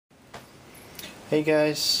Hey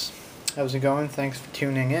guys, how's it going? Thanks for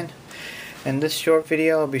tuning in. In this short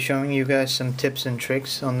video I'll be showing you guys some tips and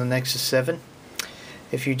tricks on the Nexus 7.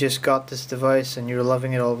 If you just got this device and you're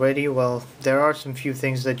loving it already, well, there are some few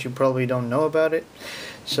things that you probably don't know about it.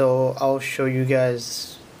 So I'll show you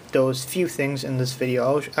guys those few things in this video.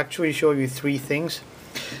 I'll actually show you 3 things.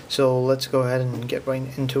 So let's go ahead and get right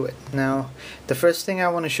into it. Now, the first thing I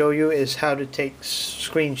want to show you is how to take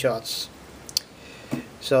screenshots.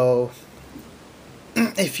 So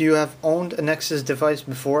if you have owned a Nexus device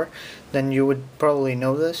before, then you would probably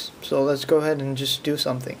know this. So let's go ahead and just do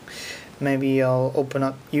something. Maybe I'll open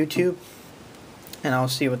up YouTube and I'll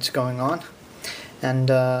see what's going on. And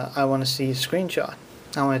I want to see a screenshot.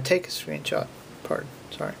 I want to take a screenshot.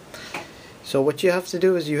 Sorry. So what you have to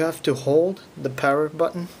do is you have to hold the power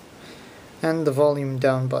button and the volume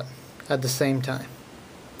down button at the same time.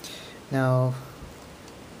 Now,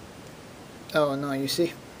 oh no, you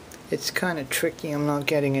see? It's kind of tricky. I'm not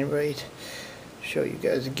getting it right. Show you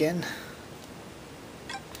guys again.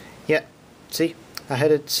 Yeah, see? I had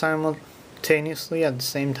it simultaneously at the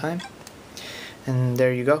same time. And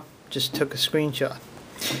there you go. Just took a screenshot.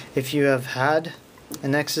 If you have had a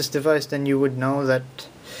Nexus device, then you would know that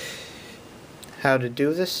how to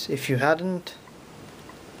do this. If you hadn't,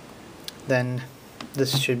 then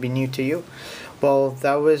this should be new to you. Well,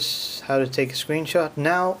 that was how to take a screenshot.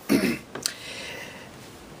 Now,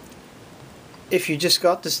 if you just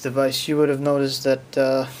got this device, you would have noticed that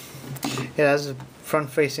it has a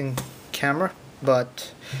front-facing camera,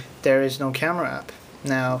 but there is no camera app.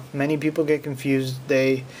 Now, many people get confused.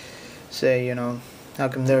 They say, you know, how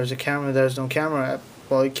come there's a camera, there's no camera app?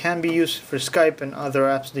 Well, it can be used for Skype and other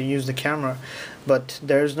apps that use the camera, but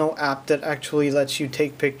there's no app that actually lets you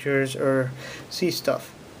take pictures or see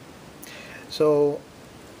stuff. So,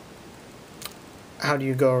 how do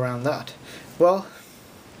you go around that? Well,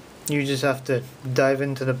 you just have to dive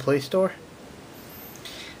into the Play Store,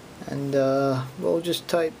 and we'll just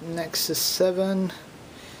type Nexus 7.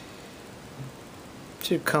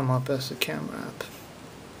 Should come up as a camera app.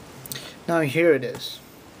 Now here it is.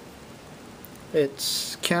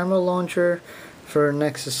 It's camera launcher for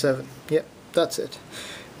Nexus 7. Yep, that's it.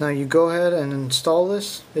 Now you go ahead and install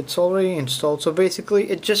this. It's already installed. So basically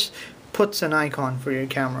it just puts an icon for your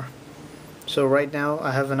camera. So right now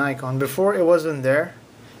I have an icon. Before it wasn't there.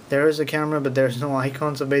 There is a camera, but there's no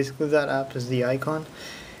icon, so basically that app is the icon.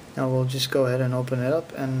 Now we'll just go ahead and open it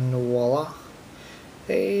up, and voila.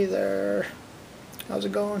 Hey there, how's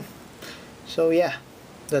it going? So yeah,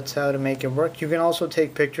 that's how to make it work. You can also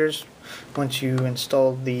take pictures once you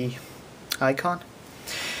install the icon.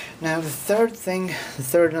 Now the third and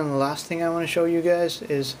the last thing I want to show you guys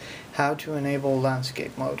is how to enable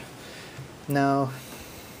landscape mode. Now,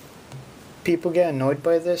 people get annoyed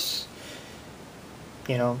by this.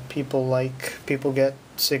 You know, people get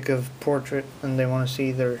sick of portrait and they want to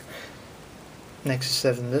see their Nexus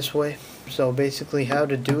 7 this way. So basically how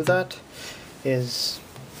to do that is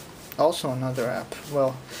also another app.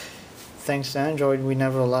 Well, thanks to Android we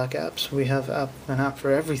never lack apps. We have an app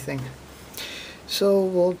for everything. So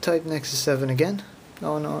we'll type Nexus 7 again.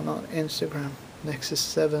 No, not Instagram. Nexus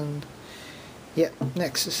 7. Yeah,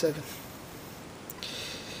 Nexus 7.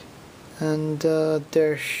 And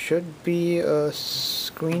there should be a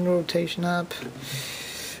screen rotation app.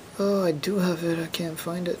 Oh, I do have it. I can't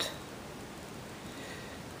find it.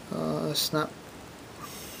 Snap.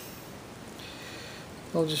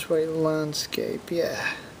 I'll just write landscape.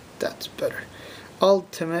 Yeah, that's better.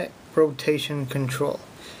 Ultimate rotation control.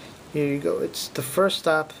 Here you go. It's the first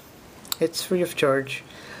app. It's free of charge.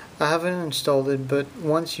 I haven't installed it, but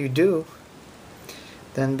once you do,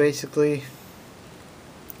 then basically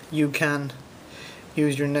you can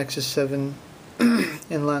use your Nexus 7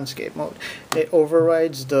 in landscape mode. It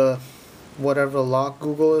overrides the whatever lock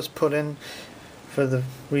Google has put in for the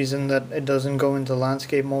reason that it doesn't go into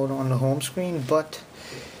landscape mode on the home screen, but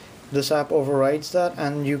this app overrides that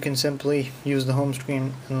and you can simply use the home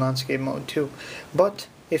screen in landscape mode too. But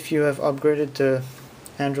if you have upgraded to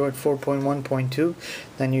Android 4.1.2,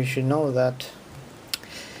 then you should know that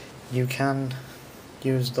you can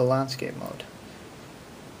use the landscape mode.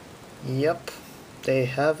 Yep, they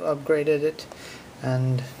have upgraded it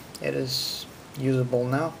and it is usable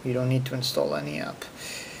now. You don't need to install any app.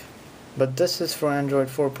 But this is for Android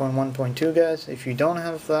 4.1.2 guys. If you don't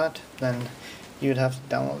have that, then you'd have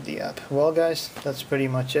to download the app. Well guys, that's pretty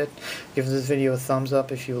much it. Give this video a thumbs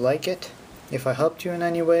up if you like it. If I helped you in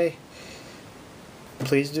any way,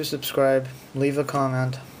 please do subscribe, leave a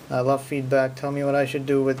comment. I love feedback. Tell me what I should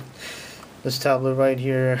do with this tablet right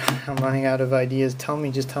here. I'm running out of ideas.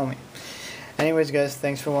 Just tell me. Anyways guys,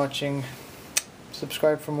 thanks for watching.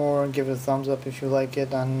 subscribe for more, give it a thumbs up if you like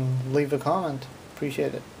it, and leave a comment.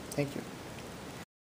 Appreciate it. Thank you.